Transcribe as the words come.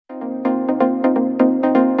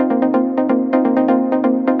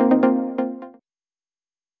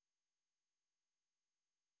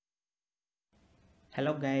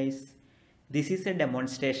Hello guys, this is a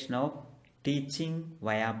demonstration of teaching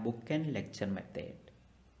via Bookend Lecture Method.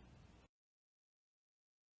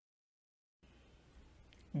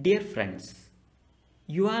 Dear friends,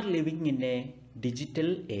 you are living in a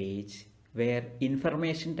digital age where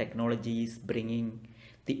information technology is bringing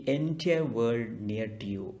the entire world near to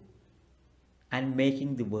you and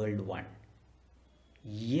making the world one.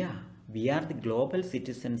 Yeah, we are the global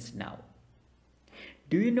citizens now.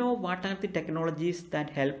 Do you know what are the technologies that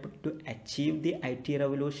help to achieve the IT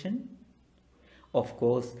revolution? Of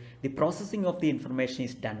course, the processing of the information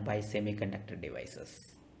is done by semiconductor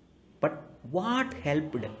devices. But what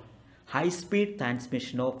helped high-speed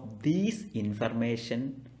transmission of these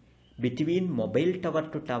information between mobile tower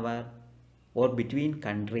to tower or between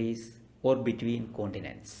countries or between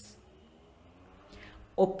continents?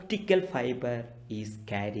 Optical fiber is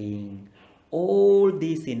carrying all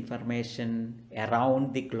this information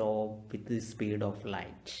around the globe with the speed of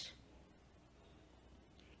light.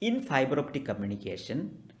 In fiber optic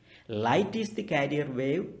communication, light is the carrier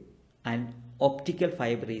wave and optical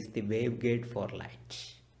fiber is the waveguide for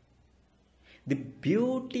light. The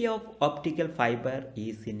beauty of optical fiber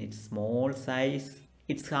is in its small size.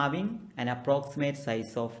 It's having an approximate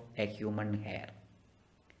size of a human hair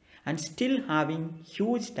and still having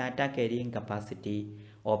huge data carrying capacity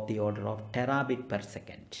of the order of terabit per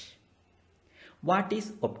second. What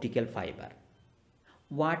is optical fiber?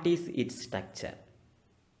 What is its structure?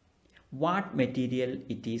 What material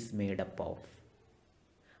it is made up of?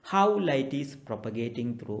 How light is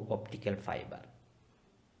propagating through optical fiber?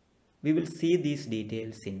 We will see these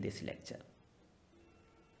details in this lecture.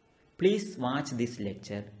 Please watch this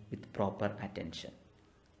lecture with proper attention.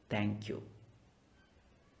 Thank you.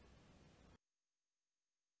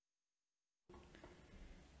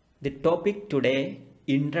 The topic today,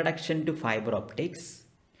 Introduction to Fiber Optics.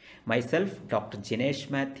 Myself, Dr.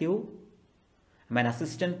 Jinesh Matthew. I'm an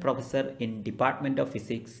assistant professor in Department of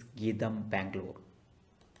Physics, GITAM, Bangalore.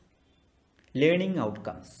 Learning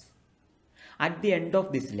outcomes. At the end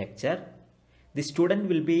of this lecture, the student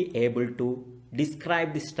will be able to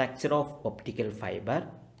describe the structure of optical fiber.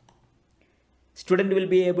 Student will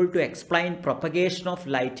be able to explain propagation of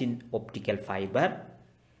light in optical fiber.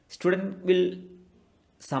 Student will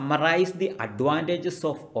summarize the advantages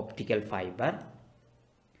of optical fiber,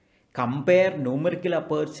 compare numerical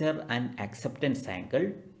aperture and acceptance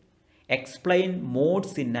angle, explain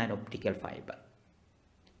modes in an optical fiber.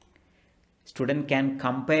 Student can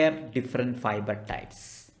compare different fiber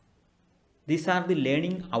types. These are the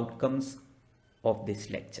learning outcomes of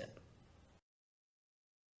this lecture.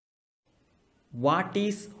 What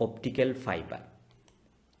is optical fiber?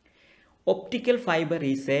 Optical fiber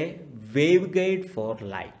is a waveguide for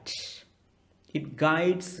light. It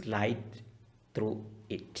guides light through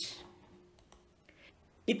it.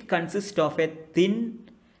 It consists of a thin,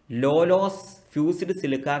 low-loss fused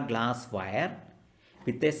silica glass wire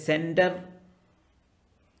with a center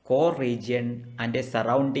core region and a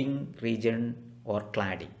surrounding region or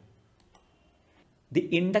cladding. The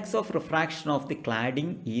index of refraction of the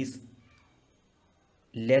cladding is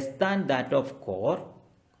less than that of core,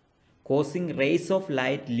 causing rays of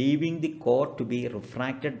light leaving the core to be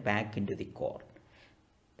refracted back into the core.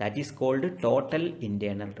 That is called total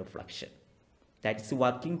internal reflection. That is the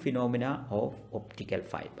working phenomena of optical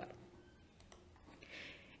fiber.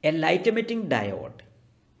 A light emitting diode,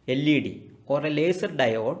 LED, or a laser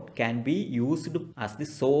diode can be used as the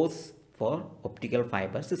source for optical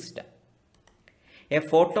fiber system. A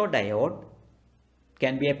photodiode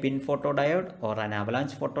can be a pin photodiode or an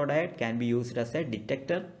avalanche photodiode can be used as a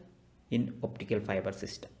detector in optical fiber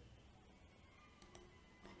system.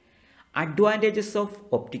 Advantages of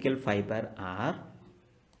optical fiber are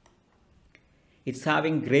it's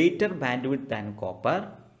having greater bandwidth than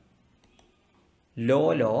copper,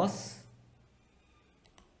 low loss,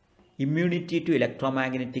 immunity to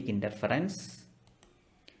electromagnetic interference,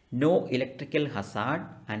 no electrical hazard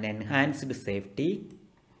and enhanced safety,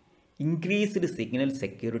 increased signal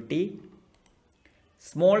security,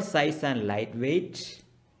 small size and lightweight,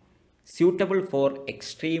 suitable for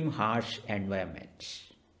extreme harsh environment.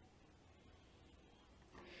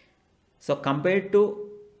 So compared to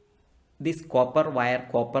this copper wire,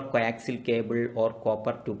 copper coaxial cable or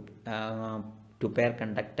copper two-pair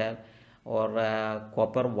conductor or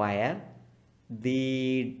copper wire,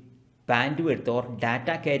 the bandwidth or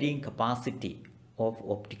data carrying capacity of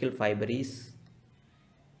optical fiber is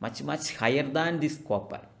much higher than this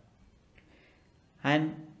copper.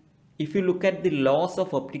 And if you look at the loss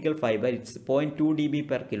of optical fiber, it's 0.2 dB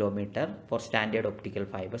per kilometer for standard optical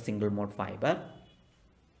fiber, single mode fiber.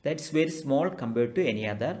 That's very small compared to any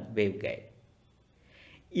other waveguide.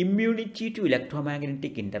 Immunity to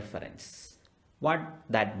electromagnetic interference. What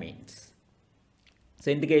that means? So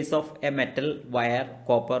in the case of a metal wire,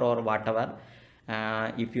 copper or whatever,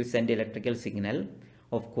 if you send electrical signal,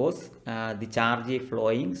 of course the charge is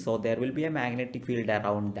flowing, so there will be a magnetic field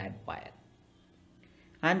around that wire,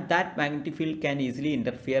 and that magnetic field can easily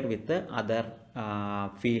interfere with the other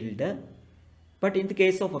field. But in the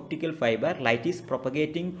case of optical fiber, light is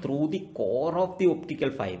propagating through the core of the optical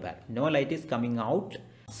fiber. No light is coming out,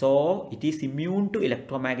 so it is immune to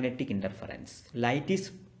electromagnetic interference. Light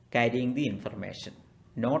is carrying the information,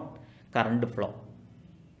 not current flow.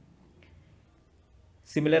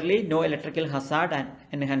 Similarly, no electrical hazard and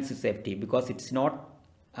enhances safety because it's not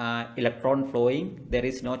electron flowing. There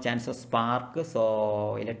is no chance of spark,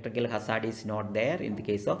 so electrical hazard is not there in the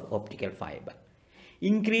case of optical fiber.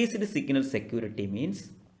 Increased signal security means,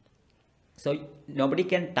 so nobody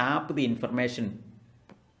can tap the information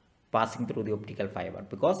passing through the optical fiber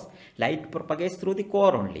because light propagates through the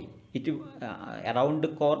core only. Around the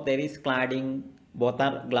core there is cladding, both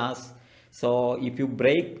are glass. So if you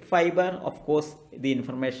break fiber, of course the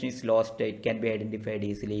information is lost. It can be identified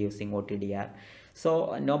easily using OTDR.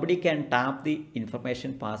 So nobody can tap the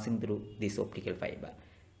information passing through this optical fiber.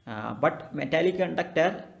 But metallic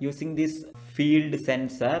conductor, using this field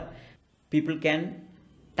sensor, people can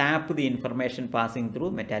tap the information passing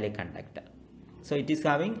through metallic conductor. So it is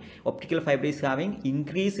having, optical fiber is having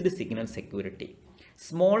increased signal security,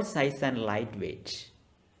 small size and lightweight.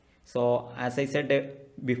 So as I said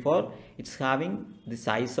before, it's having the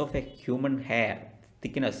size of a human hair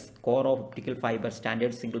thickness. Core of optical fiber,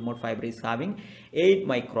 standard single mode fiber, is having 8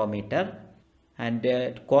 micrometer, and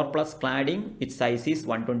core plus cladding, its size is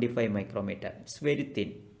 125 micrometer. It's very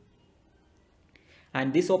thin,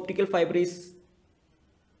 and this optical fiber is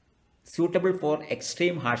suitable for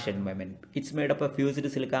extreme harsh environment. It's made up of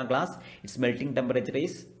fused silica glass. Its melting temperature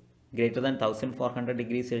is greater than 1400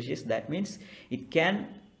 degrees Celsius. That means it can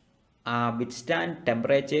withstand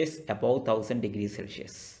temperatures above 1000 degrees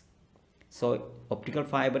Celsius. So optical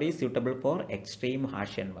fiber is suitable for extreme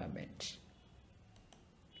harsh environment.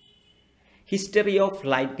 History of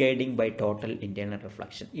light guiding by total internal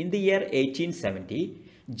reflection. In the year 1870,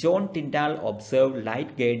 John Tyndall observed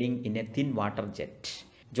light guiding in a thin water jet.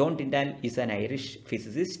 John Tyndall is an Irish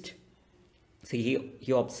physicist. So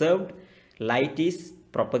he observed light is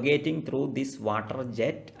propagating through this water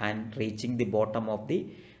jet and reaching the bottom of the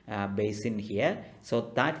basin here.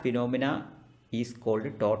 So that phenomena is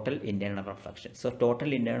called total internal reflection. So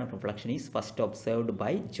total internal reflection is first observed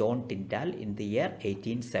by John Tyndall in the year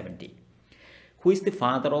 1870. Who is the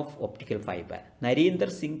father of optical fiber? Narendra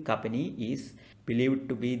Singh Kapani is believed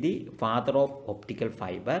to be the father of optical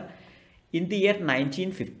fiber. In the year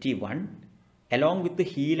 1951, along with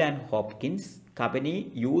Hill and Hopkins, Kapani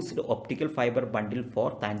used optical fiber bundle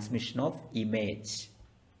for transmission of image.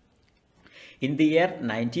 In the year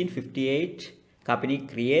 1958,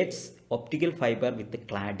 Kapani creates optical fiber with the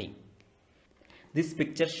cladding. This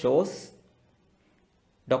picture shows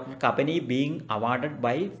Dr. Kapani being awarded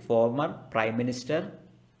by former Prime Minister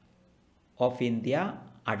of India,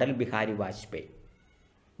 Atal Bihari Vajpayee.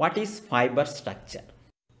 What is fiber structure?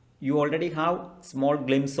 You already have small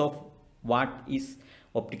glimpse of what is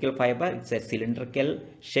optical fiber. It's a cylindrical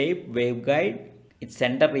shape waveguide. Its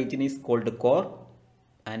center region is called core,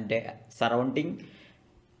 and surrounding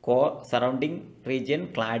region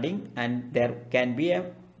cladding, and there can be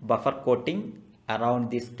a buffer coating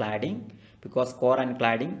around this cladding, because core and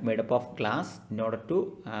cladding made up of glass. In order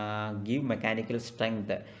to give mechanical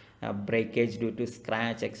strength, breakage due to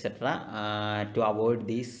scratch, etc., to avoid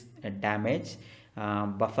this damage,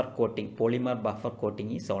 buffer coating, polymer buffer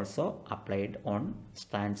coating is also applied on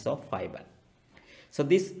strands of fiber. So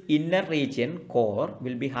this inner region core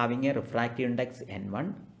will be having a refractive index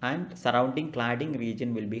N1, and surrounding cladding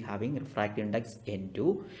region will be having refractive index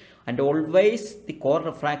N2, and always the core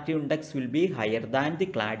refractive index will be higher than the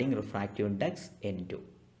cladding refractive index N2.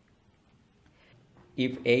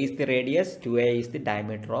 If A is the radius, 2A is the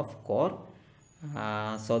diameter of core.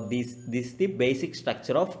 So this is the basic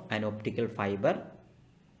structure of an optical fiber.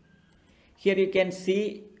 Here you can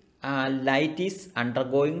see light is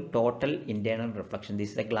undergoing total internal reflection.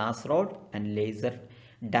 This is a glass rod, and laser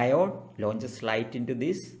diode launches light into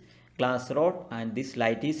this glass rod, and this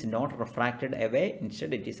light is not refracted away.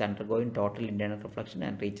 Instead, it is undergoing total internal reflection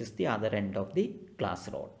and reaches the other end of the glass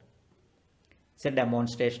rod. It's a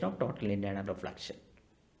demonstration of total internal reflection.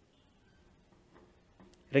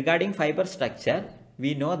 Regarding fiber structure,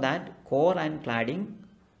 we know that core and cladding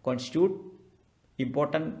constitute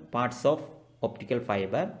important parts of optical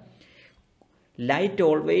fiber. Light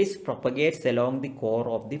always propagates along the core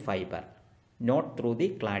of the fiber. not through the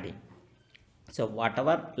cladding. So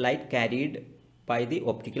whatever light carried by the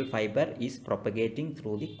optical fiber is propagating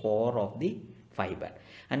through the core of the fiber,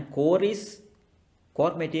 and core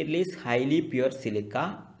material is highly pure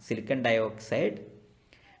silicon dioxide.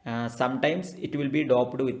 Sometimes it will be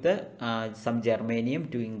doped with some germanium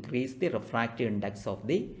to increase the refractive index of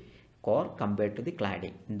the core compared to the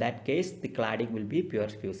cladding. In that case, the cladding will be pure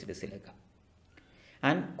fused silica,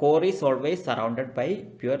 and core is always surrounded by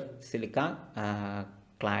pure silica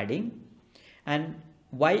cladding. And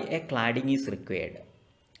why a cladding is required?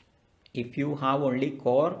 If you have only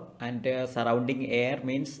core and surrounding air,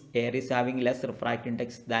 means air is having less refractive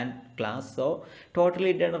index than glass, so total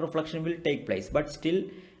internal reflection will take place. But still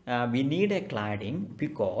we need a cladding,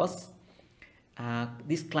 because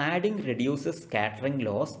this cladding reduces scattering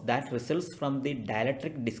loss that results from the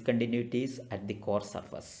dielectric discontinuities at the core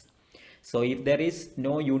surface. So if there is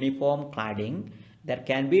no uniform cladding, there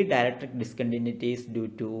can be dielectric discontinuities due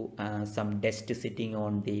to some dust sitting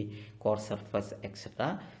on the core surface,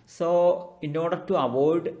 etc. So in order to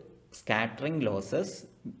avoid scattering losses,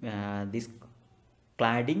 this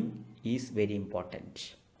cladding is very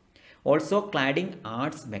important. Also, cladding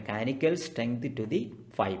adds mechanical strength to the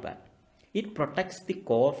fiber. It protects the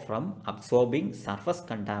core from absorbing surface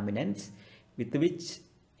contaminants with which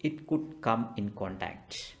it could come in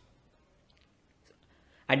contact.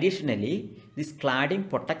 Additionally, this cladding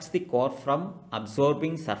protects the core from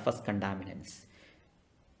absorbing surface contaminants.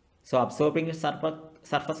 So absorbing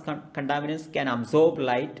surface contaminants can absorb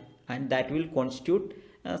light, and that will constitute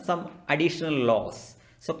some additional loss.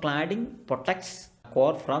 So cladding protects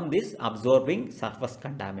core from this absorbing surface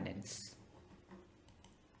contaminants.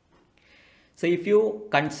 So if you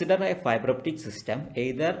consider a fiber optic system,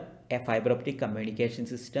 either a fiber optic communication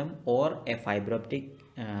system or a fiber optic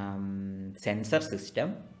sensor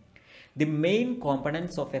system, the main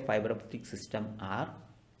components of a fiber optic system are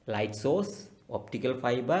light source, optical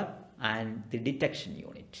fiber, and the detection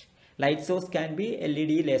unit. Light source can be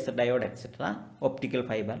LED, laser diode, etc. Optical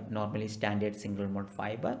fiber, normally standard single mode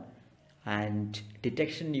fiber, and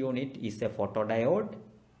detection unit is a photodiode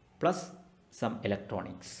plus some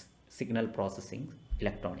electronics, signal processing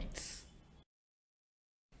electronics.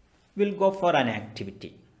 We'll go for an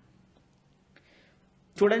activity.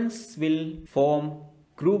 Students will form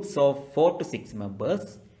groups of 4 to 6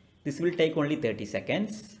 members. This will take only 30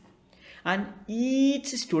 seconds. And each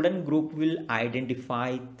student group will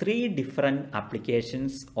identify 3 different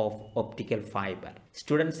applications of optical fiber.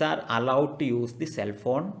 Students are allowed to use the cell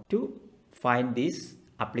phone to find this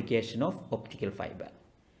application of optical fiber.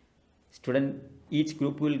 Each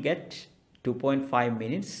group will get 2.5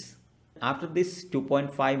 minutes. After this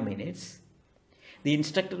 2.5 minutes, the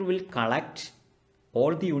instructor will collect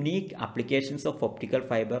all the unique applications of optical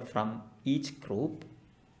fiber from each group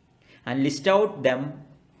and list out them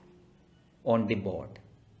on the board.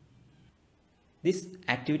 This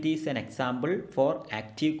activity is an example for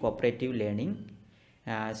active cooperative learning.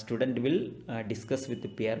 Student will discuss with the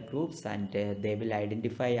peer groups, and they will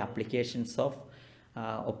identify applications of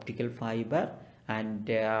optical fiber, and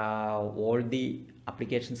all the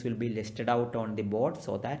applications will be listed out on the board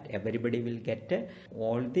so that everybody will get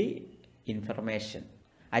all the information.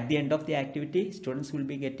 At the end of the activity, students will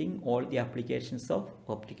be getting all the applications of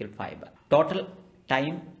optical fiber. Total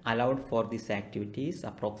time allowed for this activity is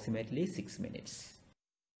approximately 6 minutes.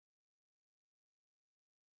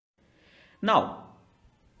 Now,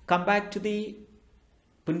 come back to the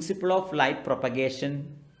principle of light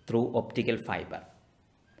propagation through optical fiber.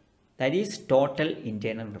 That is total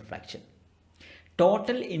internal reflection.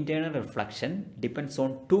 Total internal reflection depends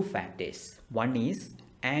on 2 factors. One is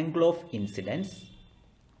angle of incidence,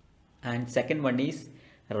 and second one is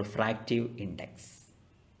refractive index.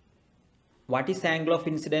 What is angle of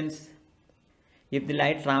incidence? If the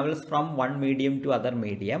light travels from one medium to other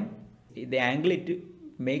medium, the angle it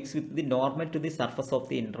makes with the normal to the surface of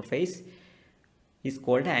the interface is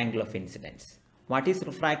called angle of incidence. What is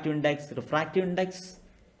refractive index? Refractive index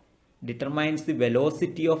determines the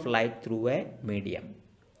velocity of light through a medium.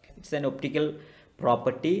 It's an optical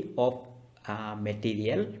property of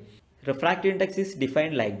material. Refractive index is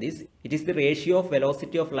defined like this. It is the ratio of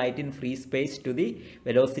velocity of light in free space to the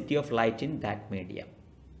velocity of light in that medium.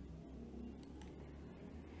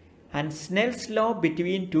 And Snell's law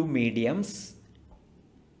between two mediums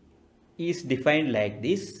is defined like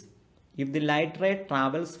this. If the light ray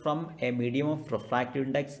travels from a medium of refractive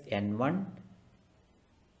index N1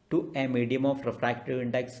 to a medium of refractive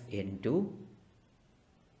index N2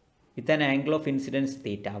 with an angle of incidence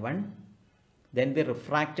θ1, then the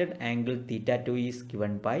refracted angle θ2 is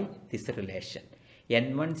given by this relation.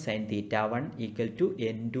 n1 sin theta 1 equal to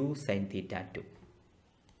n2 sin theta 2.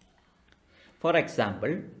 For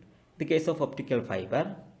example, the case of optical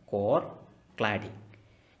fiber, core, cladding.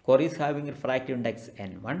 Core is having refractive index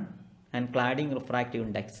n1 and cladding refractive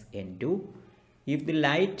index n2. If the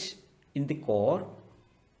light in the core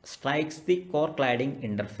strikes the core cladding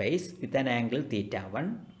interface with an angle theta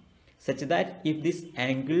 1 such that if this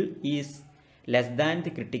angle is less than the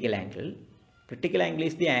critical angle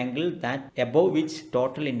is the angle that above which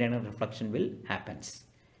total internal reflection will happens.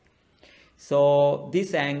 So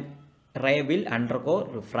this ray will undergo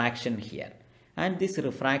refraction here, and this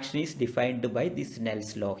refraction is defined by this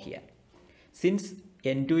Snell's law here. Since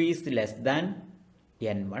n2 is less than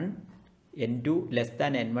n1, n2 less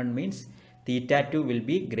than n1 means theta 2 will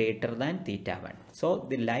be greater than theta 1. So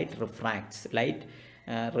the light refracts.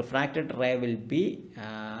 Refracted ray will be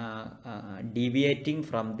deviating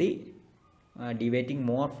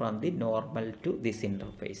more from the normal to this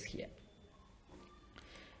interface here.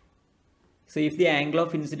 So if the angle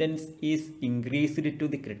of incidence is increased to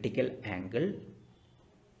the critical angle,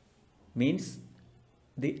 means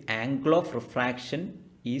the angle of refraction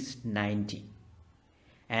is 90.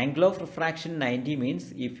 Angle of refraction 90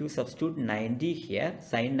 means if you substitute 90 here,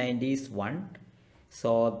 sin 90 is 1.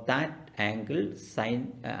 So that angle,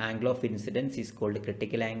 angle of incidence is called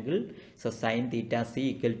critical angle. So sin theta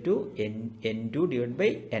c equal to n2 divided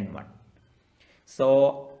by n1.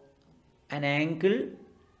 So an angle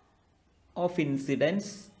of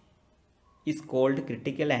incidence is called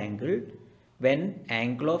critical angle when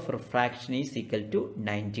angle of refraction is equal to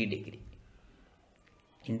 90 degree.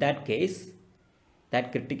 In that case,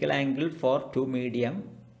 that critical angle for two medium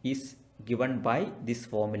is given by this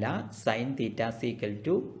formula sin theta c equal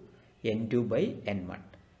to n2 by n1.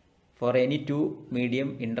 For any two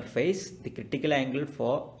medium interface, the critical angle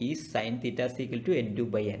for is sin theta c equal to n2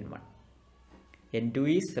 by n1.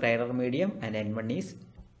 n2 is rarer medium and n1 is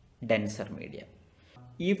denser medium.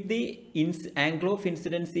 If the angle of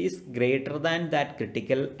incidence is greater than that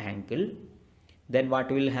critical angle, then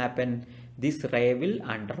what will happen? This ray will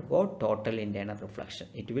undergo total internal reflection.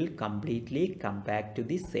 It will completely come back to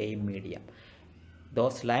the same medium.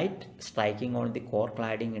 Those light striking on the core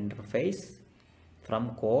cladding interface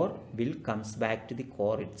from core will comes back to the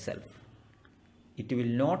core itself. It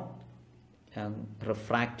will not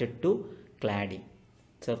refracted to cladding.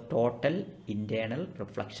 So total internal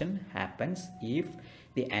reflection happens if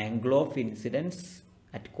the angle of incidence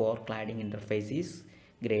at core cladding interface is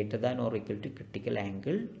greater than or equal to critical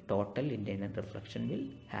angle, total internal reflection will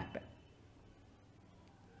happen.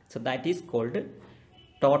 So that is called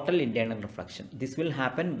total internal reflection. This will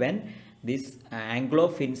happen when this angle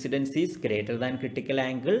of incidence is greater than critical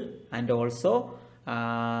angle, and also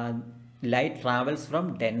light travels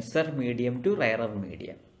from denser medium to rarer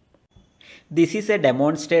medium. This is a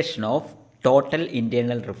demonstration of total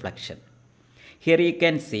internal reflection. Here you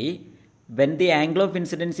can see when the angle of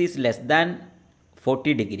incidence is less than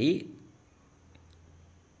 40 degree,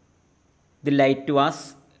 the light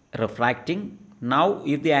was refracting. Now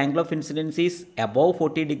if the angle of incidence is above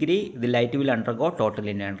 40 degree, the light will undergo total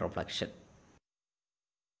internal reflection.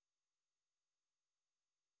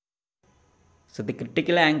 So the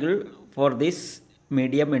critical angle for this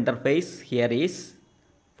medium interface here is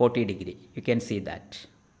 40 degree. You can see that.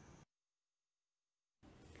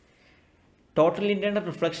 Total internal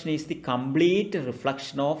reflection is the complete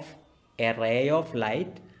reflection of a ray of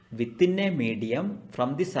light within a medium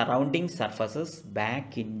from the surrounding surfaces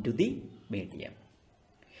back into the medium.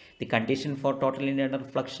 The condition for total internal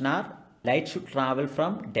reflection are light should travel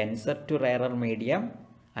from denser to rarer medium,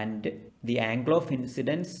 and the angle of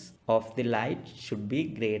incidence of the light should be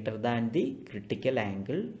greater than the critical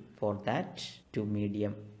angle for that two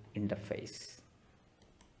medium interface.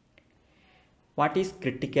 What is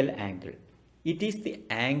critical angle? It is the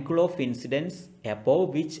angle of incidence above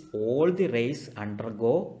which all the rays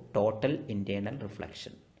undergo total internal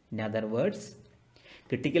reflection. In other words,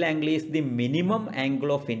 critical angle is the minimum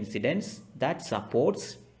angle of incidence that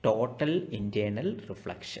supports total internal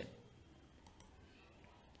reflection.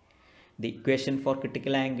 The equation for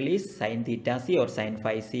critical angle is sin theta c or sin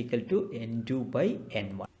phi c equal to n2 by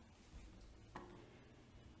n1.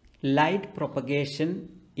 Light propagation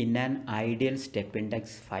in an ideal step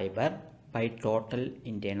index fiber by total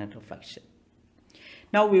internal reflection.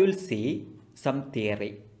 Now we will see some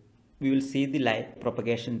theory. We will see the light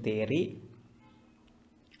propagation theory,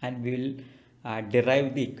 and we will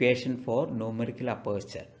derive the equation for numerical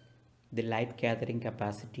aperture, the light gathering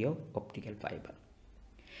capacity of optical fiber.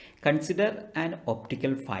 Consider an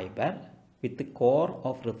optical fiber with the core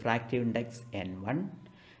of refractive index n1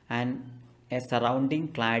 and a surrounding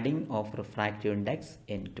cladding of refractive index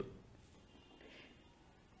N2.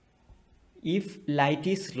 If light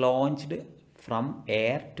is launched from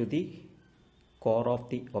air to the core of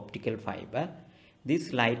the optical fiber,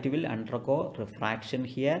 this light will undergo refraction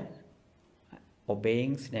here,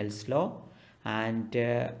 obeying Snell's law, and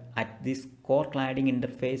at this core cladding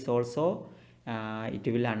interface also it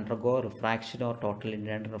will undergo refraction or total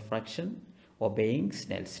incident refraction, obeying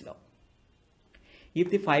Snell's law. If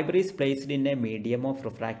the fiber is placed in a medium of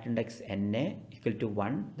refractive index Na equal to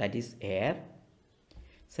 1, that is air,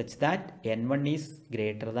 such that N1 is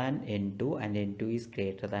greater than N2 and N2 is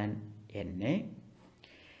greater than Na,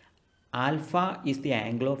 alpha is the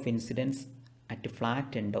angle of incidence at the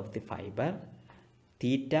flat end of the fiber,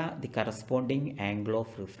 theta the corresponding angle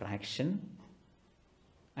of refraction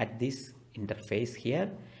at this interface here,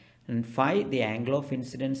 and phi the angle of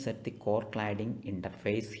incidence at the core cladding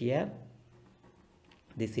interface here,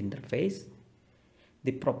 this interface.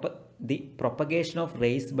 The propagation of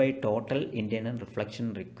rays by total internal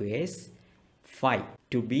reflection requires phi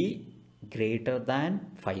to be greater than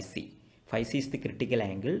phi c. Phi c is the critical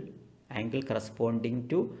angle corresponding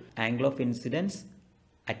to angle of incidence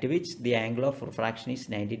at which the angle of refraction is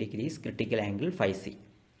 90 degrees, critical angle phi c.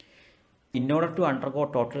 In order to undergo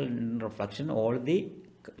total reflection, all the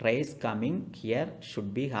rays coming here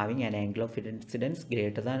should be having an angle of incidence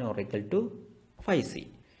greater than or equal to phi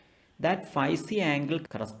c. That phi c angle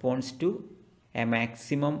corresponds to a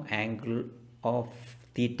maximum angle of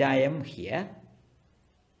theta m here.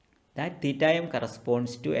 That theta m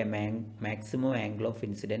corresponds to a maximum angle of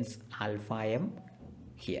incidence alpha m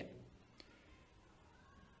here.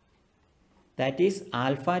 That is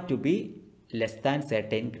alpha to be less than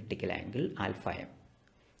certain critical angle alpha m.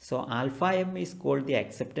 So alpha m is called the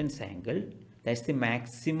acceptance angle. That's the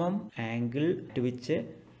maximum angle to which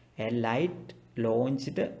a light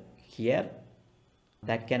launched here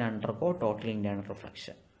that can undergo total internal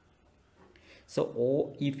reflection.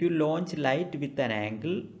 So if you launch light with an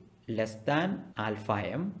angle less than alpha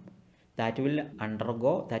m, that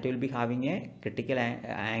will be having a critical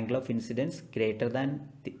angle of incidence greater than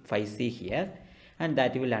phi c here, and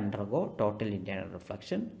that will undergo total internal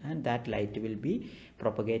reflection, and that light will be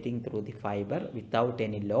propagating through the fiber without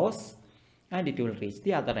any loss, and it will reach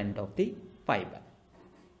the other end of the fiber.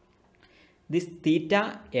 This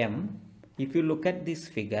theta m, if you look at this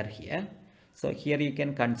figure here, so here you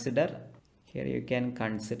can consider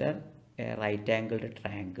a right angled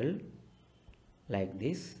triangle like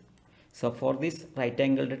this. So for this right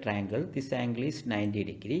angled triangle, this angle is 90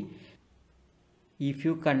 degree. If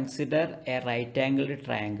you consider a right angled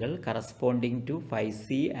triangle corresponding to phi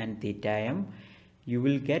c and theta m, you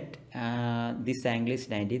will get this angle is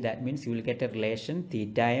 90. That means you will get a relation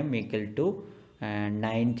theta m equal to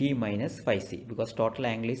 90 minus phi c, because total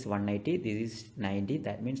angle is 180, this is 90.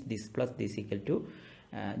 That means this plus this equal to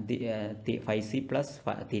the phi c plus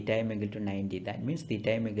theta m equal to 90. That means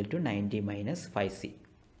theta m equal to 90 minus phi c.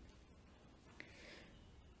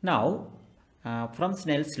 Now from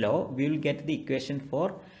Snell's law, we will get the equation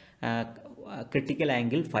for critical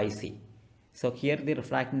angle phi c. So here the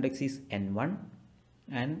refractive index is N1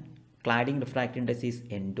 and cladding refractive index is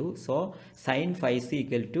N2. So sin phi c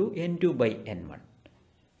equal to N2 by N1,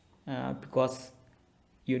 because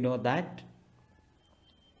you know that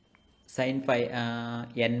sin phi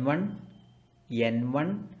N1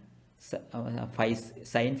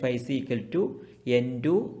 sin phi c equal to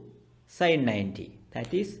N2 sin 90.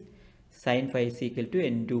 That is sin phi c equal to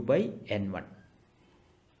N2 by N1.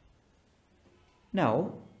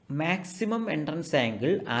 Now maximum entrance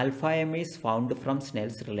angle alpha m is found from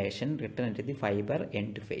Snell's relation written into the fiber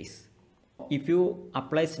end face. If you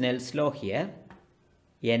apply Snell's law here,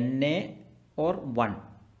 Na or 1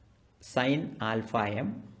 sin alpha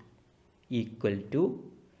m equal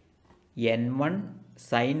to N1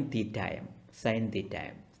 sin theta m.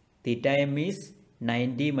 Theta m is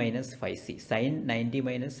 90 minus phi c. Sin 90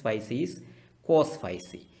 minus phi c is cos phi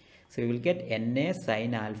c. So you will get Na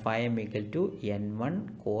sin alpha m equal to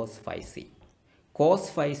N1 cos phi c.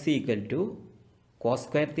 Cos phi c equal to cos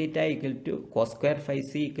square theta equal to cos square phi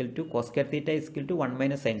c equal to cos square theta is equal to 1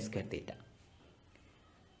 minus sin square theta.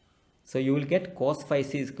 So you will get cos phi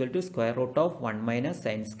c is equal to square root of 1 minus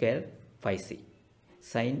sin square phi c.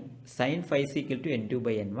 Sin phi c equal to N2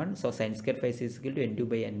 by N1. So sin square phi c is equal to N2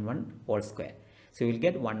 by N1 whole square. So you will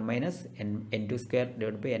get 1 minus N2 square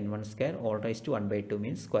divided by N1 square all raised to 1 by 2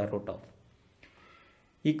 means square root of.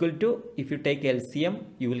 Equal to, if you take LCM,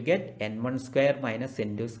 you will get N1 square minus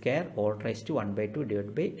N2 square all raised to 1 by 2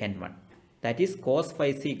 divided by N1. That is cos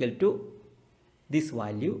phi c equal to this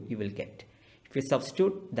value you will get. If you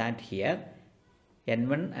substitute that here,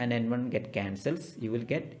 N1 and N1 get cancels. You will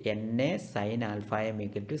get Na sin alpha m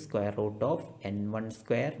equal to square root of N1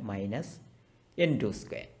 square minus N2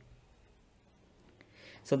 square.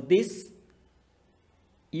 So this,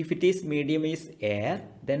 if it is medium is air,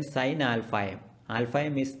 then sin alpha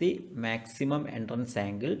m is the maximum entrance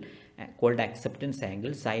angle called acceptance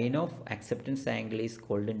angle. Sin of acceptance angle is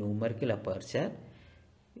called numerical aperture.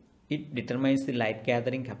 It determines the light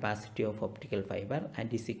gathering capacity of optical fiber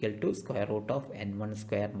and is equal to square root of N1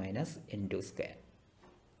 square minus N2 square.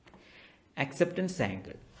 Acceptance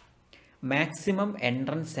angle, maximum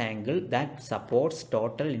entrance angle that supports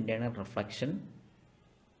total internal reflection,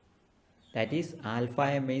 that is alpha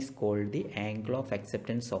m is called the angle of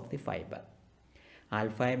acceptance of the fiber.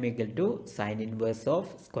 Alpha m equal to sin inverse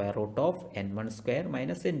of square root of N1 square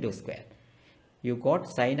minus N2 square. You got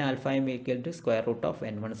sin alpha m equal to square root of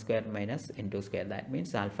N1 square minus N2 square. That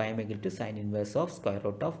means alpha m equal to sin inverse of square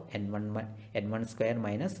root of N1 square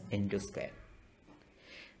minus N2 square.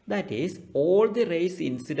 That is, all the rays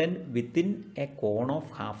incident within a cone of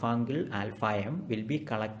half angle alpha m will be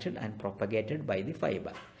collected and propagated by the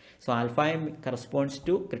fiber. So alpha m corresponds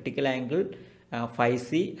to critical angle phi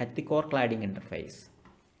c at the core cladding interface.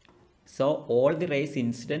 So all the rays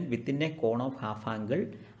incident within a cone of half angle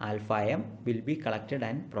alpha m will be collected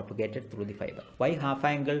and propagated through the fiber. Why half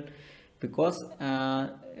angle? Because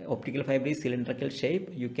optical fiber is cylindrical shape.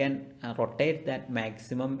 You can rotate that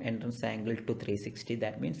maximum entrance angle to 360.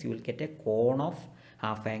 That means you will get a cone of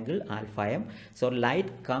half angle alpha m. So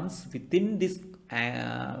light comes within this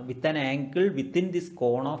with an angle within this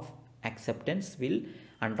cone of acceptance will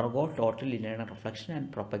undergo total internal reflection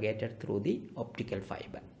and propagated through the optical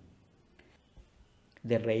fiber.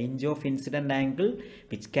 The range of incident angle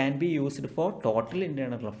which can be used for total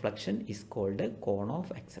internal reflection is called a cone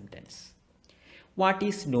of acceptance. What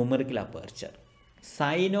is numerical aperture?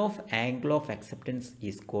 Sin of angle of acceptance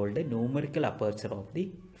is called a numerical aperture of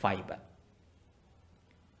the fiber.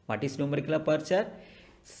 What is numerical aperture?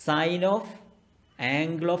 Sin of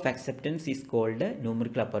angle of acceptance is called a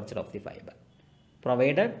numerical aperture of the fiber,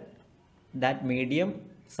 provided that medium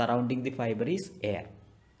surrounding the fiber is air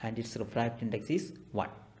and its refractive index is 1.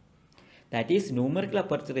 That is, numerical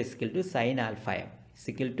aperture is equal to sin alpha m is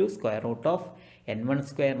equal to square root of N1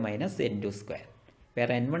 square minus N2 square, where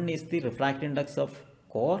N1 is the refractive index of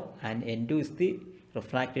core and N2 is the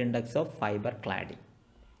refractive index of fiber cladding.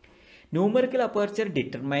 Numerical aperture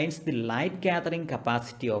determines the light gathering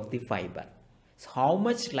capacity of the fiber. So how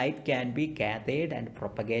much light can be gathered and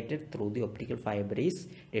propagated through the optical fiber is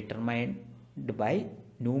determined by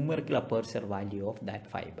numerical aperture value of that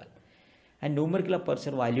fiber, and numerical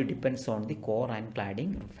aperture value depends on the core and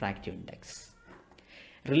cladding refractive index.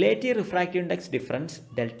 Relative refractive index difference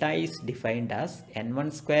delta is defined as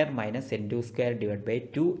N1 square minus N2 square divided by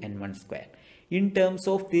 2 N1 square. In terms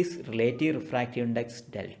of this relative refractive index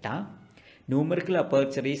delta, numerical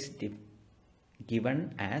aperture is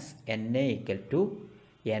given as Na equal to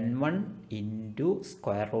N1 into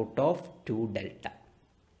square root of 2 delta.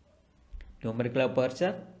 Numerical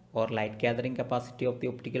aperture or light gathering capacity of the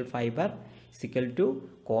optical fiber is equal to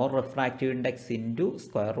core refractive index into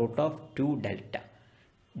square root of 2 delta.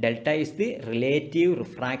 Delta is the relative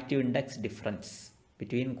refractive index difference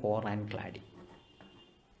between core and cladding.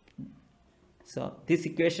 So this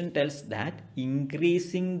equation tells that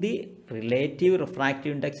increasing the relative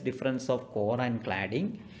refractive index difference of core and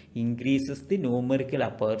cladding increases the numerical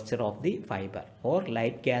aperture of the fiber or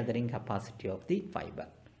light gathering capacity of the fiber.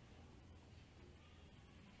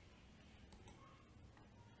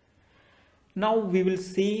 Now we will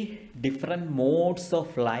see different modes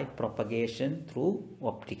of light propagation through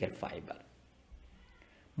optical fiber.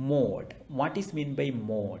 Mode. What is meant by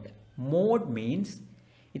mode? Mode means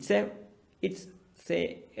it's a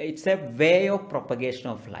way of propagation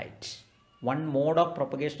of light. One mode of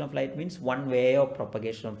propagation of light means one way of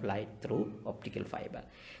propagation of light through optical fiber.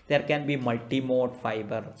 There can be multi-mode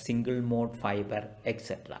fiber, single mode fiber,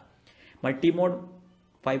 etc. Multi-mode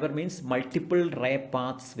fiber means multiple ray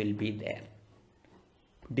paths will be there.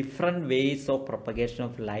 Different ways of propagation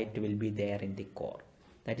of light will be there in the core.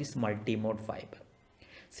 That is multi-mode fiber.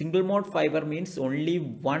 Single mode fiber means only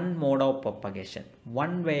one mode of propagation,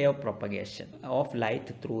 one way of propagation of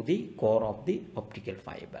light through the core of the optical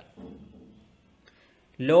fiber.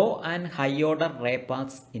 Low and high order ray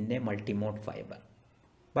paths in a multi-mode fiber.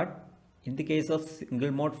 But in the case of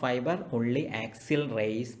single mode fiber, only axial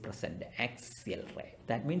ray is present. Axial ray.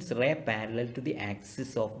 That means ray parallel to the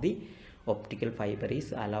axis of the optical fiber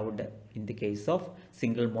is allowed in the case of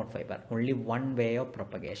single mode fiber. Only one way of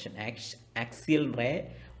propagation. Axial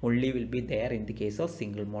ray only will be there in the case of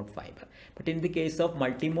single mode fiber. But in the case of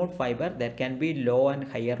multi-mode fiber, there can be low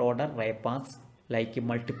and higher order ray paths, like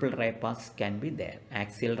multiple ray paths can be there.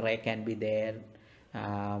 Axial ray can be there,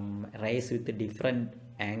 rays with different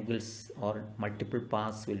angles or multiple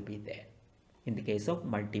paths will be there in the case of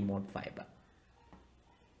multi-mode fiber.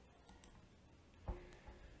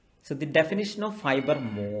 So the definition of fiber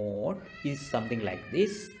mode is something like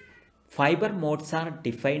this. Fiber modes are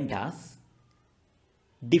defined as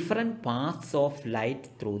different paths of light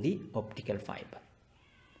through the optical fiber.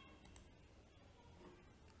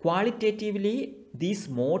 Qualitatively, these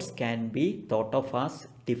modes can be thought of as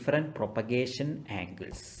different propagation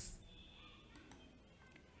angles.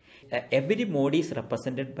 Every mode is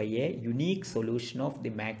represented by a unique solution of the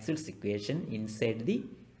Maxwell's equation inside the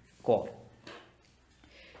core.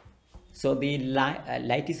 So the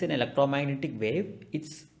light is an electromagnetic wave.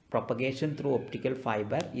 Its propagation through optical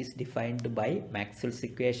fiber is defined by Maxwell's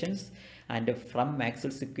equations, and from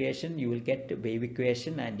Maxwell's equation you will get wave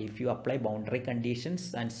equation, and if you apply boundary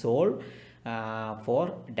conditions and solve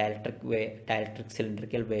for dielectric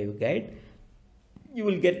cylindrical waveguide, you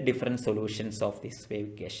will get different solutions of this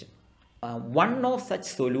wave equation. One of such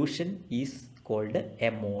solution is called a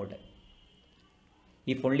mode.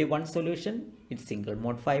 If only one solution, it's single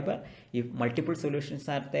mode fiber. If multiple solutions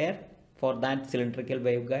are there for that cylindrical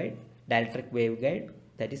waveguide, dielectric waveguide,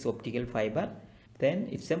 that is optical fiber, then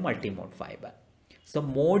it's a multi-mode fiber. So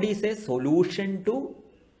mode is a solution to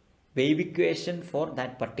wave equation for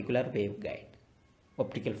that particular waveguide,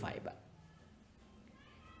 optical fiber.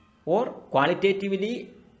 Or qualitatively,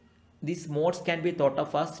 these modes can be thought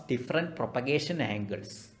of as different propagation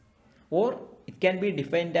angles, or it can be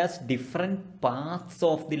defined as different paths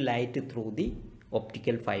of the light through the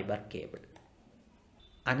optical fiber cable.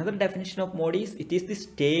 Another definition of mode is it is the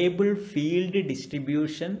stable field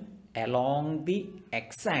distribution along the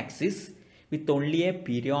x-axis with only a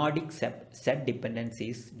periodic set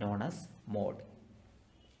dependency is known as mode.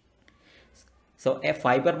 So a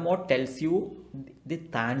fiber mode tells you the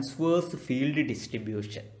transverse field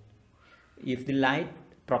distribution. If the light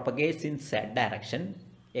propagates in z direction,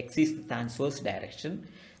 x is the transverse direction.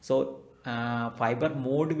 So fiber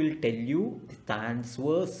mode will tell you the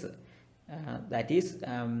transverse, that is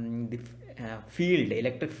the field,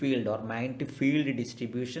 electric field or magnetic field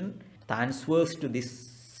distribution transverse to this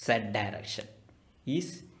z direction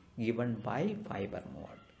is given by fiber mode.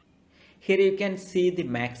 Here you can see the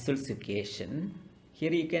Maxwell's equation.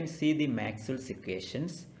 Here you can see the Maxwell's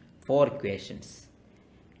equations, 4 equations: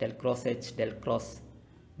 del cross H, del cross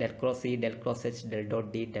E, del cross H, del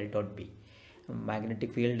dot D, del dot B.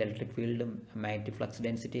 Magnetic field, electric field, magnetic flux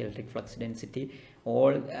density, electric flux density.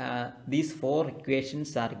 All these 4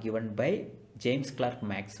 equations are given by James Clerk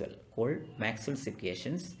Maxwell, called Maxwell's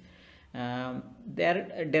equations. They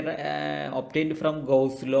are obtained from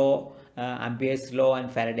Gauss law, Ampere's law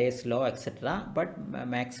and Faraday's law, etc. But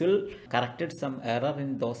Maxwell corrected some error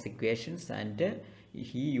in those equations, and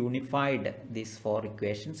he unified these 4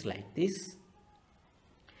 equations like this.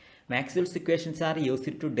 Maxwell's equations are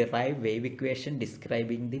used to derive wave equation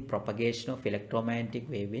describing the propagation of electromagnetic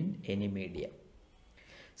wave in any medium.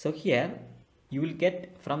 So here you will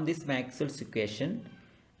get from this Maxwell's equation,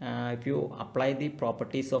 if you apply the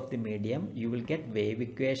properties of the medium, you will get wave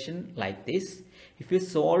equation like this. If you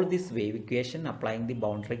solve this wave equation applying the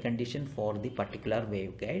boundary condition for the particular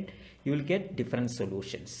waveguide, you will get different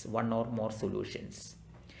solutions, one or more solutions.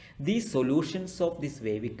 These solutions of these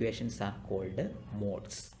wave equations are called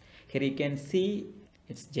modes. Here you can see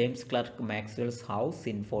it's James Clerk Maxwell's house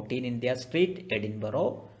in 14 India Street,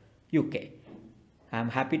 Edinburgh, UK. I am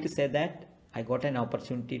happy to say that I got an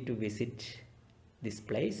opportunity to visit this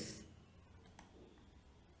place.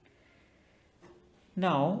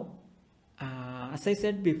 Now, as I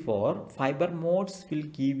said before, fiber modes will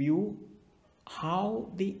give you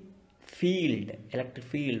how the field, electric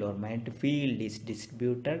field or magnetic field is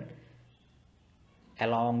distributed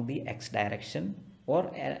along the x direction or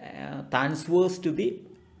transverse to the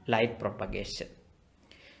light propagation.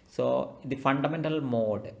 So the fundamental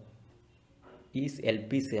mode is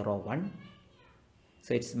LP01.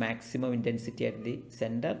 So its maximum intensity at the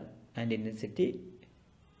center and intensity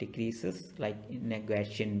decreases like in a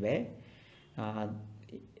Gaussian way.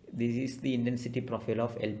 This is the intensity profile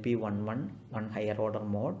of LP11, one higher order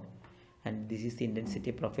mode, and this is the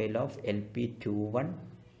intensity profile of LP21,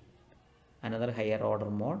 another higher order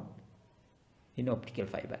mode in optical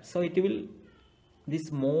fiber. So it will,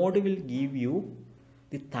 this mode will give you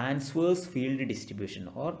the transverse field distribution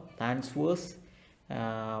or transverse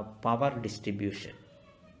power distribution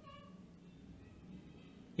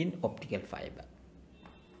in optical fiber.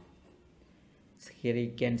 So here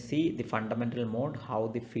you can see the fundamental mode, how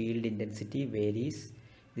the field intensity varies.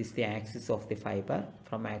 This is the axis of the fiber.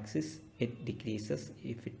 From axis it decreases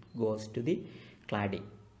if it goes to the cladding.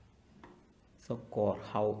 So core,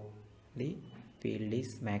 how the field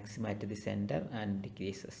is maximum at the center and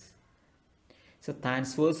decreases. So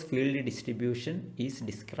transverse field distribution is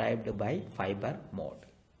described by fiber mode.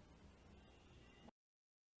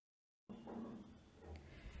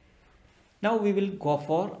 Now we will go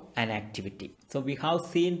for an activity. So we have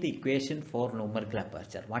seen the equation for numerical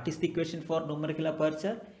aperture. What is the equation for numerical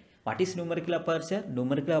aperture? What is numerical aperture?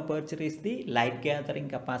 Numerical aperture is the light gathering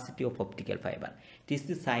capacity of optical fiber. It is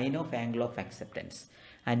the sign of angle of acceptance.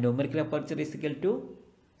 And numerical aperture is equal to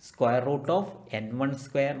square root of n1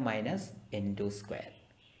 square minus n2 square.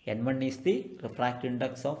 n1 is the refractive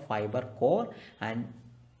index of fiber core and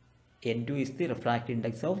n2 is the refractive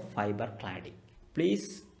index of fiber cladding.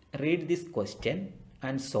 Please read this question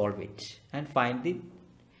and solve it and find the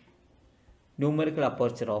numerical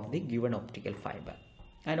aperture of the given optical fiber.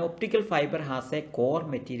 An optical fiber has a core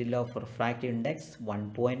material of refractive index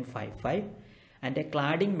 1.55 and a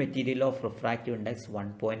cladding material of refractive index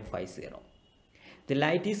 1.50. The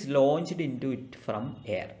light is launched into it from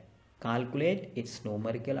air. Calculate its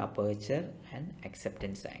numerical aperture and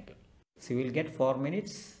acceptance angle. So you will get 4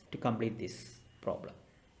 minutes to complete this problem.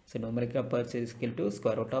 So numerical aperture is equal to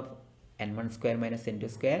square root of n1 square minus n2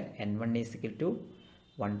 square. n1 is equal to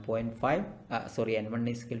 1.5. n1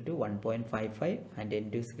 is equal to 1.55 and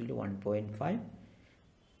n2 is equal to 1.5.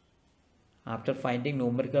 After finding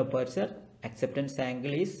numerical aperture, acceptance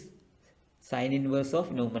angle is sine inverse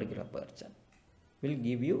of numerical aperture. Will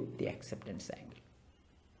give you the acceptance angle.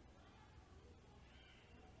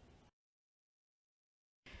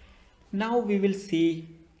 Now we will see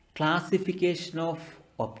classification of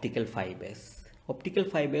optical fibers. Optical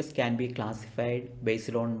fibers can be classified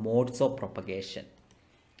based on modes of propagation.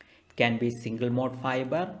 It can be single mode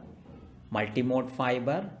fiber, multi-mode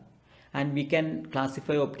fiber, and we can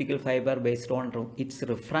classify optical fiber based on its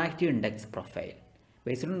refractive index profile.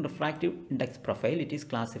 Based on refractive index profile, it is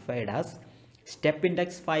classified as step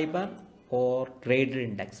index fiber or radar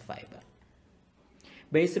index fiber.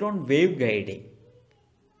 Based on wave guiding,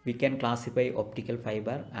 we can classify optical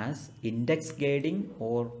fiber as index guiding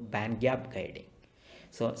or band gap guiding.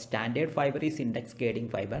 So standard fiber is index guiding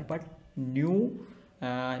fiber, but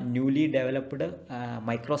newly developed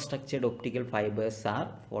microstructured optical fibers are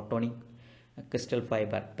photonic crystal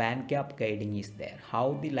fiber. Band gap guiding is there.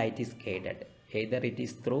 How the light is guided? Either it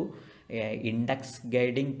is through index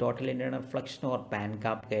guiding, total internal reflection, or band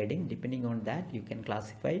gap guiding. Depending on that, you can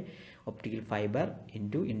classify optical fiber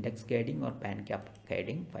into index guiding or band gap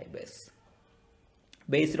guiding fibers.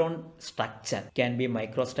 Based on structure, can be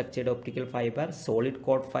microstructured optical fiber, solid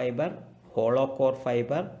core fiber, hollow core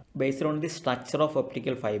fiber. Based on the structure of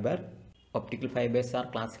optical fibers are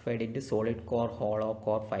classified into solid core, hollow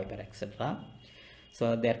core fiber, etc.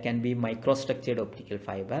 So there can be microstructured optical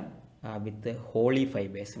fiber with the holy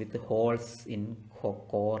fibers with the holes in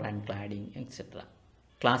core and cladding, etc.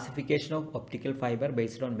 Classification of optical fiber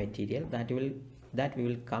based on material, that we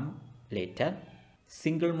will come later.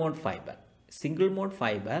 Single mode fiber. Single mode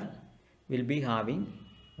fiber will be having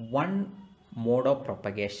one mode of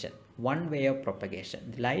propagation, one way of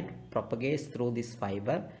propagation. The light propagates through this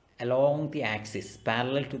fiber along the axis,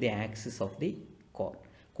 parallel to the axis of the core.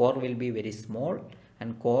 Core will be very small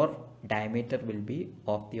and core diameter will be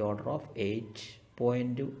of the order of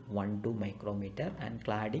 8.12 micrometer and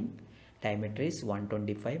cladding diameter is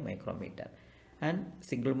 125 micrometer. And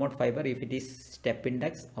single mode fiber, if it is step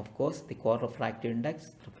index, of course the core refractive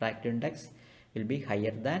index will be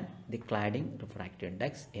higher than the cladding refractive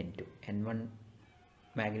index N2. N1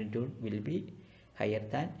 magnitude will be higher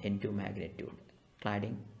than N2 magnitude.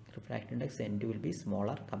 Cladding refractive index N2 will be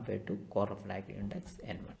smaller compared to core refractive index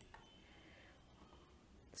N1.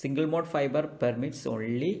 Single mode fiber permits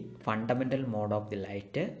only fundamental mode of the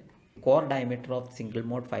light. Core diameter of single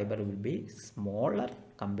mode fiber will be smaller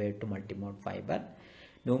compared to multi-mode fiber.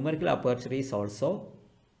 Numerical aperture is also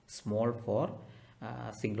small for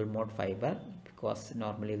single mode fiber because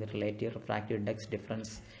normally the relative refractive index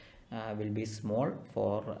difference will be small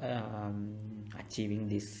for achieving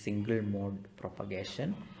this single mode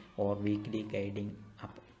propagation or weakly guiding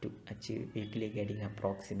up to achieve weakly guiding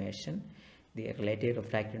approximation. The relative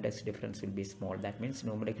refractive index difference will be small. That means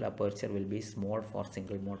numerical aperture will be small for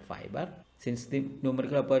single mode fiber. Since the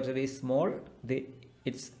numerical aperture is small,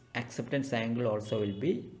 its acceptance angle also will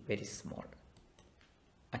be very small.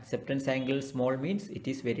 Acceptance angle small means it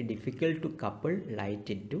is very difficult to couple light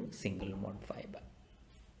into single mode fiber.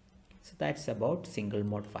 So that's about single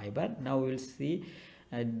mode fiber. Now we will see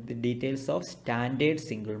the details of standard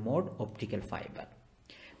single mode optical fiber.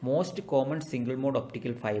 Most common single mode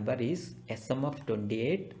optical fiber is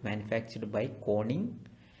SMF28 manufactured by Corning,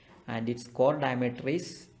 and its core diameter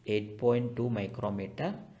is 8.2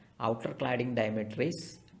 micrometer. Outer cladding diameter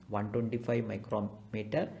is 125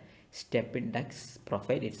 micrometer. Step index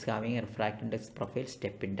profile, it's having a refractive index profile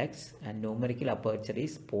step index, and numerical aperture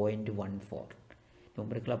is 0.14.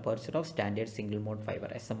 Numerical aperture of standard single mode fiber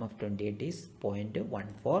SMF28 is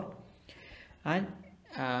 0.14, and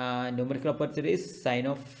numerical aperture is sign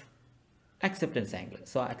of acceptance angle.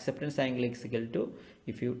 So acceptance angle is equal to,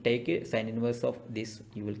 if you take a sine inverse of this,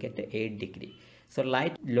 you will get 8 degree. So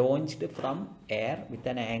light launched from air with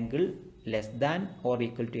an angle less than or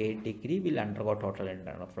equal to 8 degree will undergo total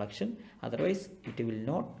internal reflection. Otherwise, it will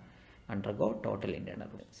not undergo total internal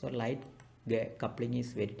reflection. So light coupling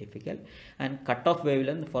is very difficult, and cutoff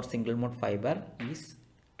wavelength for single mode fiber is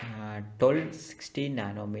 1260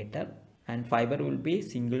 nanometer, and fiber will be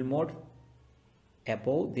single mode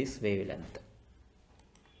above this wavelength.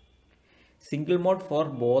 Single mode for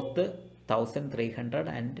both 1300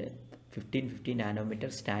 and 1550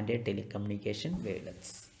 nanometer standard telecommunication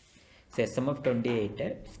wavelengths. So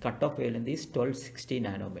SMF28 cutoff wavelength is 1260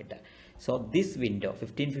 nanometer. So this window,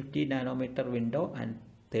 1550 nanometer window and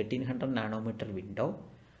 1300 nanometer window,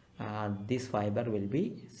 this fiber will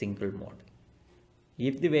be single mode.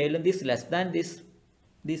 If the wavelength is less than this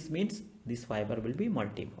means this fiber will be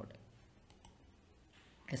multi-mode.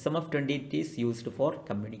 SMF28 is used for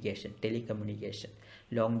communication, telecommunication,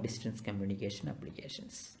 long distance communication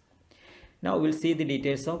applications. Now we'll see the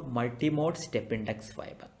details of multi-mode step index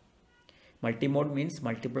fiber. Multi-mode means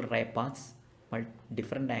multiple ray paths,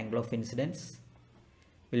 different angle of incidence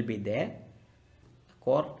will be there.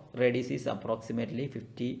 Core radius is approximately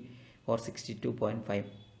 50 or 62.5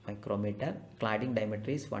 micrometer. Cladding diameter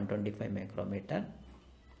is 125 micrometer.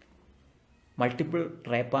 Multiple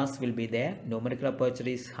ray paths will be there. Numerical aperture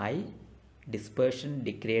is high. Dispersion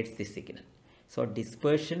degrades the signal. So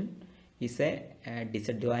dispersion is a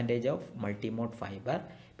disadvantage of multi-mode fiber,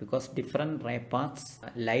 because different ray paths,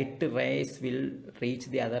 light rays will reach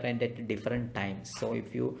the other end at different times. So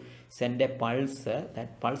if you send a pulse,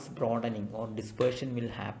 that pulse broadening or dispersion will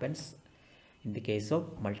happen in the case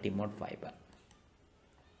of multi-mode fiber.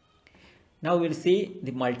 Now we'll see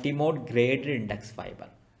the multi-mode graded index fiber.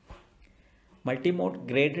 Multi-mode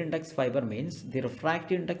graded index fiber means the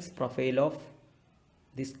refractive index profile of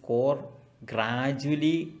this core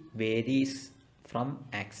gradually varies from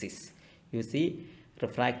axis. You see,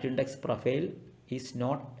 refractive index profile is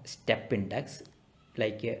not step index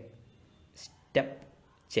like a step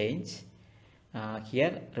change.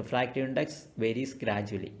 Here refractive index varies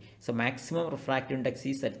gradually. So maximum refractive index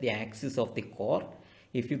is at the axis of the core.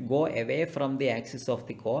 If you go away from the axis of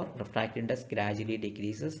the core, refractive index gradually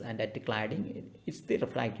decreases, and at the cladding, it's the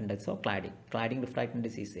refractive index of cladding. Cladding refractive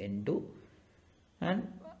index is N2,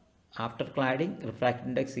 and after cladding, refractive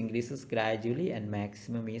index increases gradually, and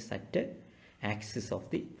maximum is at the axis of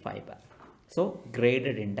the fiber. So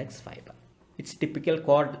graded index fiber. Its typical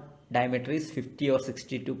core diameter is 50 or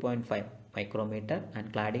 62.5 micrometer,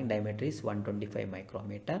 and cladding diameter is 125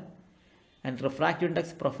 micrometer. And refractive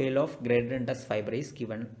index profile of graded index fiber is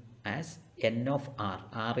given as N of R.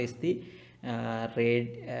 R is the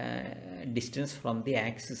distance from the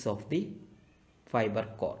axis of the fiber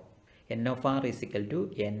core. N of R is equal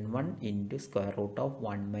to N1 into square root of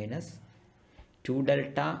 1 minus 2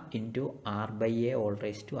 delta into R by A all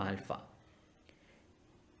raised to alpha.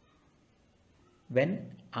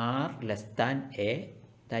 When R less than A,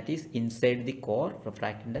 that is inside the core,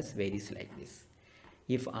 refractive index varies like this.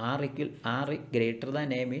 If R greater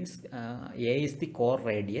than A means A is the core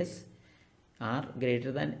radius, R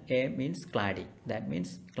greater than A means cladding. That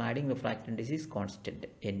means cladding refractive index is constant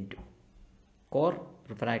N2. Core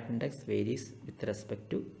refractive index varies with respect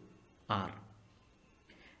to R.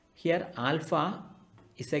 Here alpha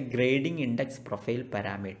is a grading index profile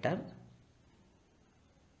parameter,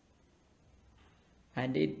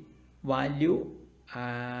 and its value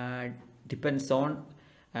depends on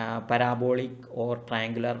parabolic or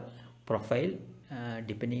triangular profile.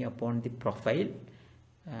 Depending upon the profile,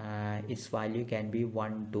 its value can be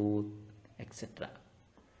 1, 2, etc.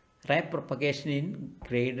 Ray propagation in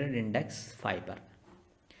graded index fiber.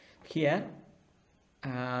 Here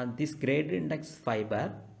this graded index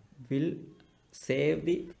fiber will save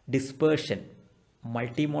the dispersion,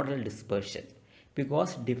 multimodal dispersion,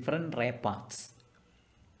 because different ray paths.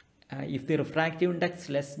 If the refractive index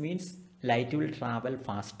less means light will travel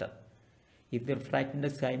faster. If the refractive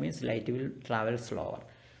index high means light will travel slower.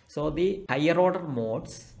 So the higher order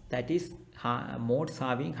modes, that is modes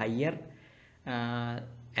having higher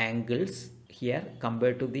angles here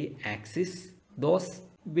compared to the axis, those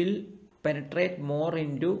will penetrate more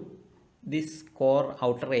into this core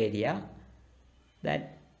outer area,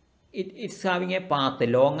 that it's having a path, a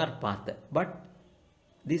longer path, but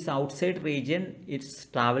this outside region it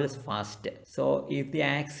travels fast. So if the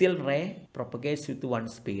axial ray propagates with one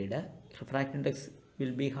speed, refractive index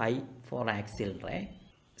will be high for axial ray.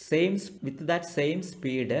 With that same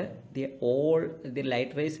speed, the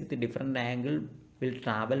light rays with a different angle will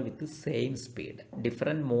travel with the same speed.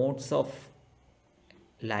 Different modes of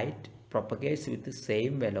light propagates with the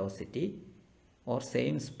same velocity or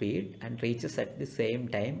same speed and reaches at the same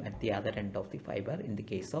time at the other end of the fiber in the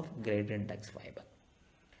case of gradient index fiber.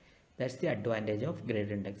 That's the advantage of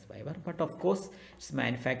gradient index fiber. But of course, its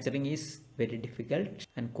manufacturing is very difficult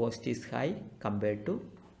and cost is high compared to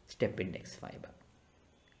step index fiber.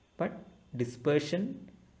 But dispersion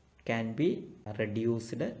can be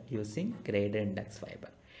reduced using gradient index fiber.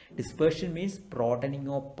 Dispersion means broadening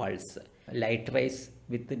of pulse. Light rays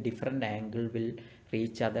with a different angle will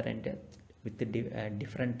reach other end with the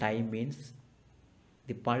different time means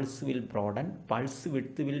the pulse will broaden. Pulse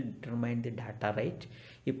width will determine the data rate.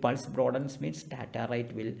 If pulse broadens means data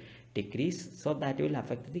rate will decrease, so that will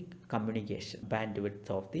affect the communication bandwidth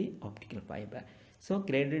of the optical fiber. So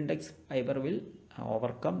gradient index fiber will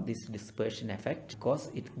overcome this dispersion effect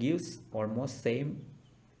because it gives almost same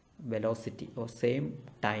velocity or same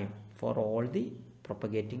time for all the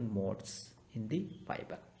propagating modes in the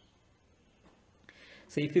fiber.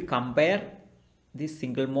 So if you compare the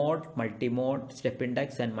single mode, multi-mode, step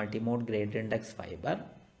index and multi-mode gradient index fiber,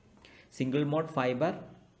 single mode fiber,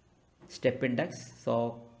 step index,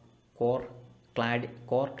 so core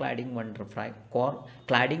cladding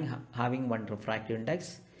having one refractive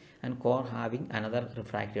index and core having another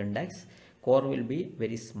refractive index. Core will be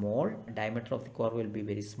very small, diameter of the core will be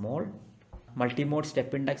very small. Multi-mode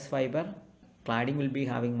step index fiber, cladding will be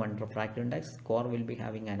having one refractive index, core will be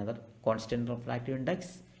having another constant refractive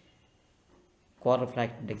index. Core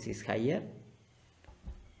refractive index is higher.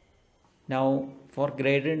 Now for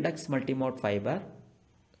gradient index multi-mode fiber,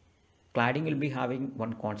 cladding will be having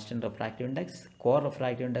one constant refractive index, core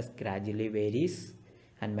refractive index gradually varies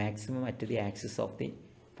and maximum at the axis of the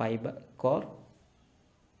fiber core.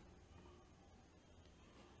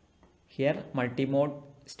 Here multi-mode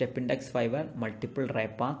step index fiber, multiple ray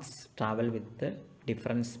paths travel with the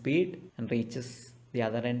different speed and reaches the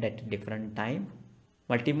other end at different time.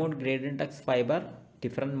 Multi-mode gradient index fiber,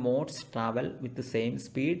 different modes travel with the same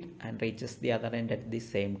speed and reaches the other end at the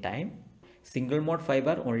same time. Single mode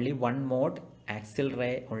fiber, only one mode, axial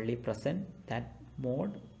ray only present, that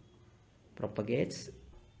mode propagates.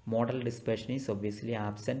 Modal dispersion is obviously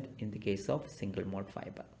absent in the case of single mode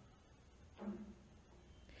fiber.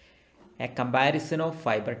 A comparison of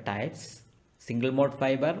fiber types: single mode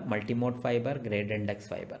fiber, multi-mode fiber, gradient index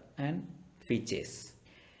fiber, and features.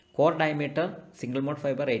 Core diameter, single mode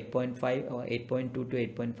fiber 8.5 or 8.2 to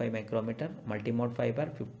 8.5 micrometer, multi-mode fiber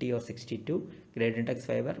 50 or 62, gradient index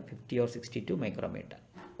fiber 50 or 62 micrometer.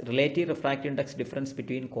 Relative refractive index difference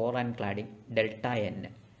between core and cladding, delta n,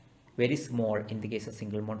 very small in the case of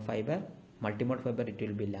single mode fiber. Multi-mode fiber it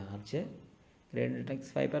will be larger. Gradient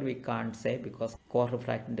index fiber we can't say because core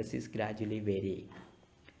refractive index is gradually varying.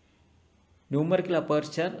 Numerical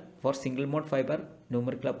aperture for single mode fiber,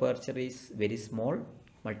 numerical aperture is very small.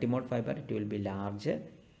 Multi-mode fiber it will be larger,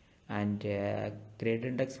 and gradient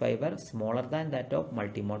index fiber smaller than that of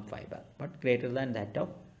multi-mode fiber but greater than that of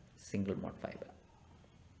single mode fiber.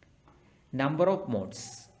 Number of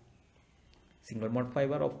modes: single mode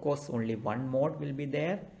fiber of course only one mode will be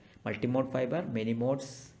there. Multi-mode fiber many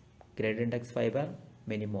modes. Gradient index fiber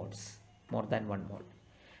many modes, more than one mode.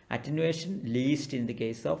 Attenuation least in the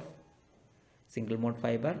case of single mode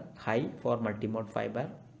fiber, high for multi-mode fiber,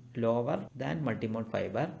 lower than multi-mode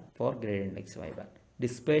fiber for gradient index fiber.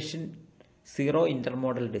 Dispersion, zero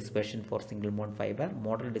intermodal dispersion for single mode fiber.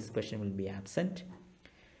 Modal dispersion will be absent.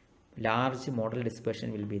 Large modal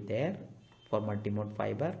dispersion will be there for multi-mode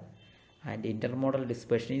fiber, and intermodal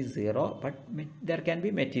dispersion is zero, but there can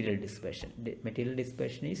be material dispersion. Material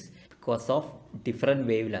dispersion is because of different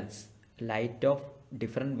wavelengths. Light of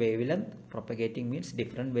different wavelength propagating means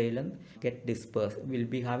different wavelength get dispersed, will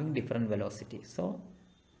be having different velocity. So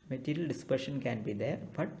material dispersion can be there,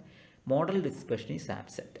 but modal dispersion is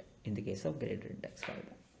absent in the case of gradient index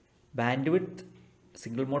fiber. Bandwidth,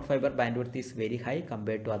 single mode fiber bandwidth is very high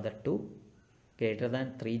compared to other two, greater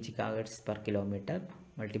than 3 GHz per kilometer.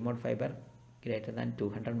 Multi-mode fiber greater than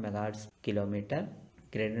 200 MHz kilometer.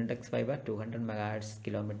 Gradient index fiber 200 MHz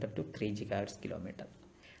kilometer to 3 GHz kilometer.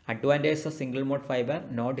 Advantages of single mode fiber: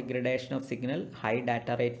 no degradation of signal, high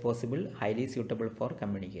data rate possible, highly suitable for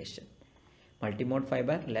communication. Multimode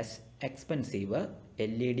fiber, less expensive,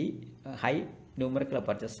 LED, high numerical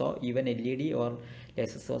aperture, so even LED or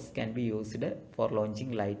laser source can be used for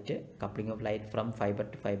launching light. Coupling of light from fiber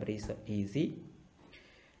to fiber is easy.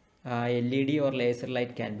 LED or laser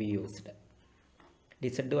light can be used.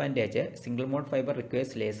 Disadvantage: single mode fiber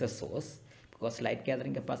requires laser source. Because light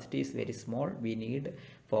gathering capacity is very small, we need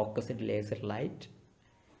focused laser light.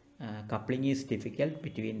 Coupling is difficult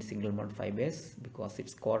between single mode fibers because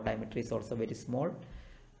its core diameter is also very small.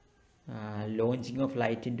 Launching of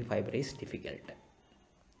light into fiber is difficult.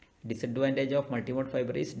 Disadvantage of multimode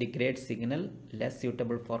fiber is degrades signal, less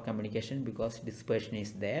suitable for communication because dispersion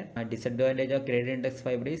is there. Disadvantage of gradient index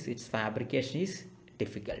fiber is its fabrication is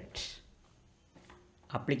difficult.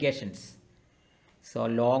 Applications: so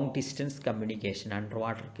long distance communication,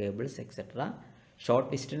 underwater cables, etc.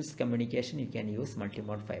 Short distance communication, you can use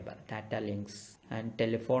multimode fiber. Data links and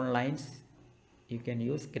telephone lines, you can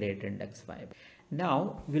use gradient index fiber.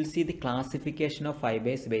 Now we'll see the classification of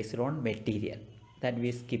fibers based on material that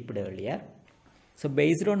we skipped earlier. So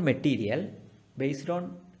based on material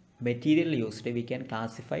used, we can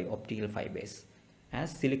classify optical fibers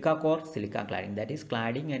as silica core, silica cladding. That is,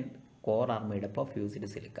 cladding and core are made up of fused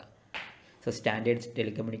silica. So standard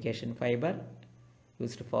telecommunication fiber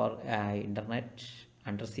used for internet,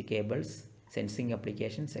 undersea cables, sensing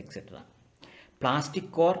applications, etc.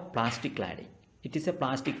 Plastic core, plastic cladding. It is a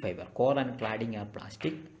plastic fiber. Core and cladding are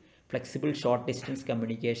plastic. Flexible short distance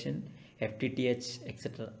communication, FTTH,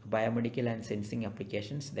 etc. Biomedical and sensing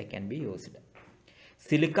applications, they can be used.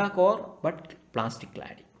 Silica core but plastic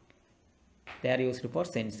cladding. They are used for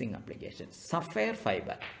sensing applications. Sapphire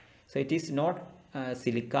fiber. So it is not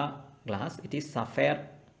silica glass, it is sapphire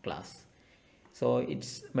glass. So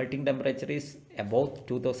its melting temperature is about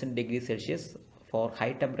 2000 degrees Celsius. For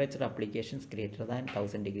high temperature applications greater than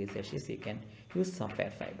 1000 degrees Celsius, you can use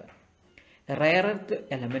sapphire fiber. Rare earth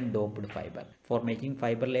element doped fiber for making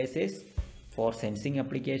fiber lasers, for sensing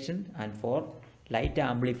application, and for light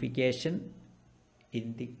amplification.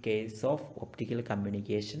 In the case of optical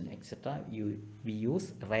communication, etc., we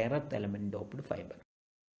use rare earth element doped fiber.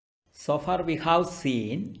 So far we have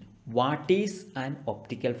seen what is an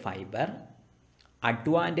optical fiber,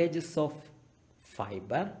 advantages of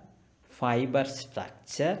fiber, fiber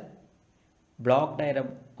structure, block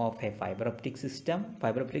diagram of a fiber optic system.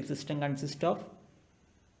 Fiber optic system consists of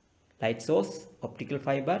light source, optical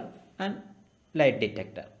fiber, and light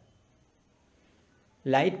detector.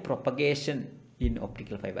 Light propagation in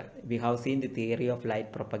optical fiber. We have seen the theory of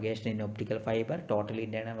light propagation in optical fiber: total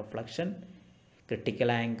internal reflection,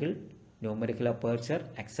 critical angle, numerical aperture,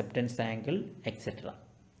 acceptance angle, etc.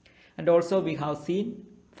 And also we have seen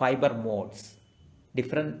fiber modes,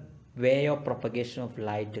 different way of propagation of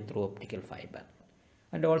light through optical fiber.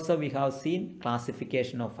 And also we have seen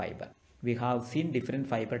classification of fiber. We have seen different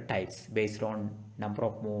fiber types based on number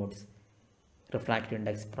of modes, refractive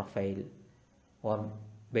index profile, or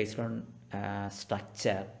based on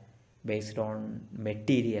structure, based on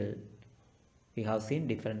material. We have seen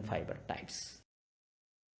different fiber types.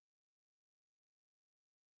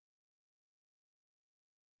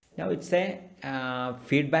 Now it's a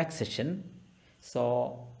feedback session.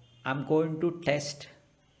 So I'm going to test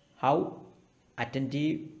how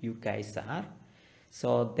attentive you guys are.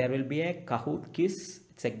 So there will be a Kahoot quiz.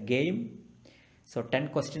 It's a game. So 10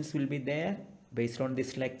 questions will be there based on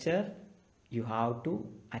this lecture. You have to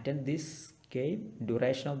attend this game.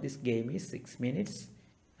 Duration of this game is 6 minutes.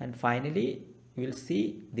 And finally, we'll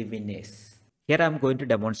see the winners. Here I'm going to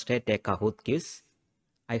demonstrate a Kahoot quiz.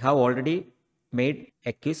 I have already made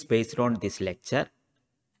a quiz based on this lecture.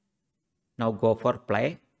 Now go for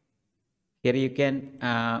play. Here you can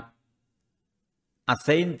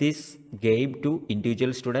assign this game to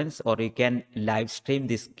individual students, or you can live stream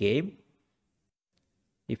this game.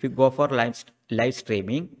 If you go for live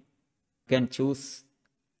streaming, you can choose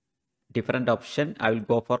different option. I will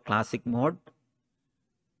go for classic mode.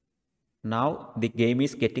 Now the game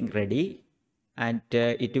is getting ready, and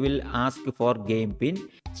it will ask for game pin.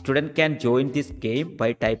 Student can join this game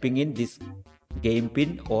by typing in this game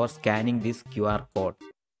pin or scanning this QR code.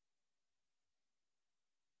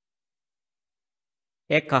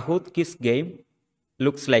 A Kahoot quiz game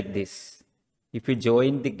looks like this. If you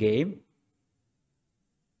join the game,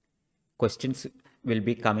 questions will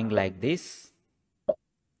be coming like this.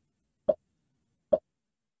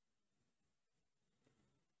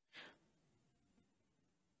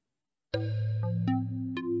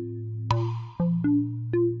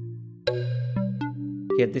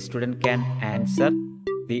 Here the student can answer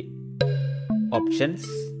the options.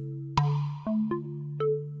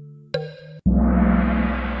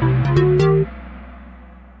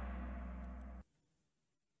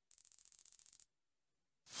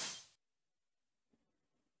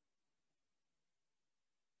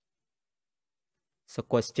 So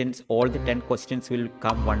questions, all the 10 questions will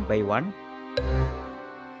come one by one.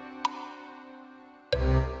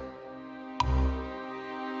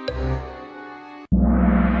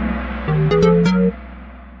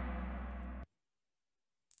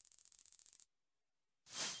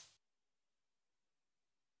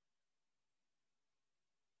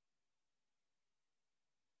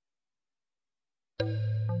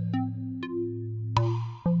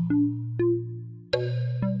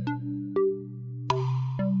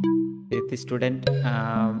 If the student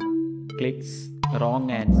clicks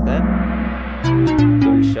wrong answer, it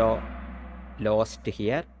will show lost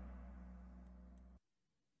here.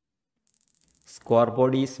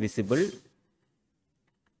 Scoreboard is visible.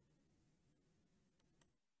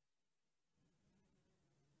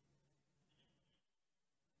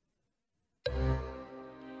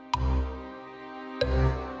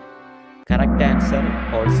 Correct answer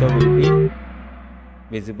also will be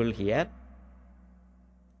visible here.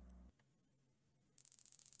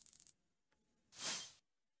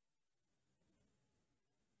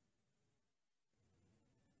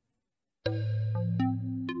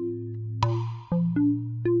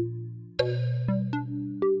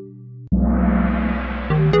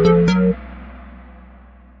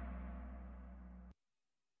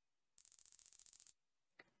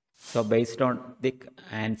 So based on the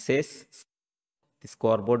answers, the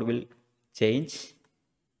scoreboard will change.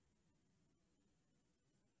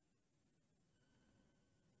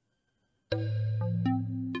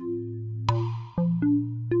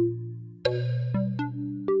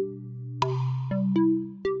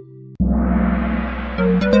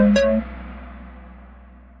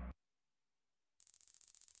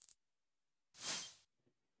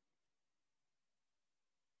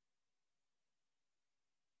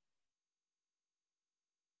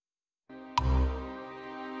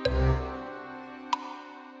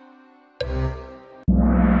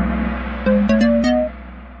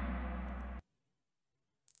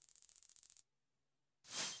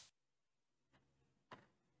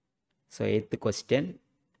 So 8th question,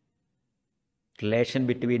 relation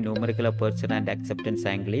between numerical aperture and acceptance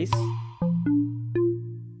angle is,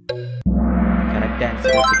 correct answer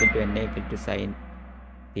is equal to NA equal to sin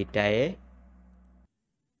theta A.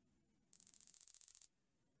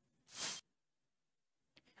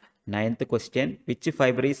 Ninth question, which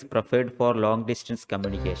fiber is preferred for long distance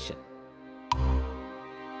communication?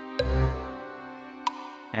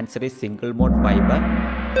 Answer is single mode fiber.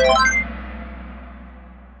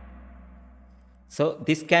 So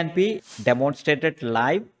this can be demonstrated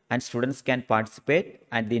live and students can participate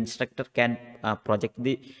and the instructor can project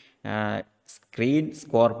the screen,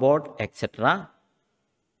 scoreboard, etc.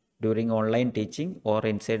 during online teaching or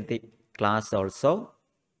inside the class also.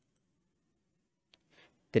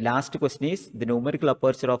 The last question is, the numerical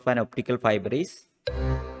aperture of an optical fiber is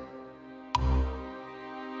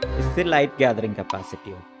the light gathering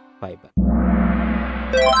capacity of fiber.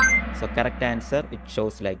 So correct answer, it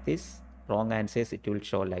shows like this. Wrong answers, it will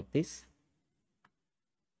show like this.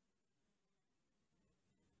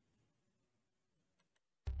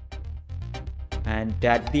 And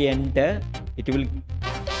at the end, it will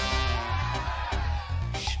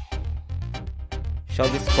show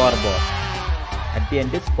the scoreboard. At the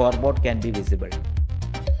end, the scoreboard can be visible.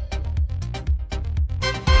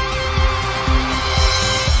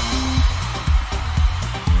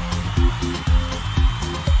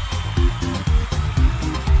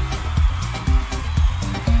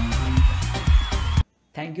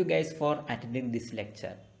 Thank you guys for attending this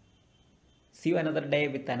lecture. See you another day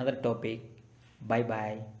with another topic. Bye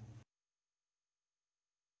bye.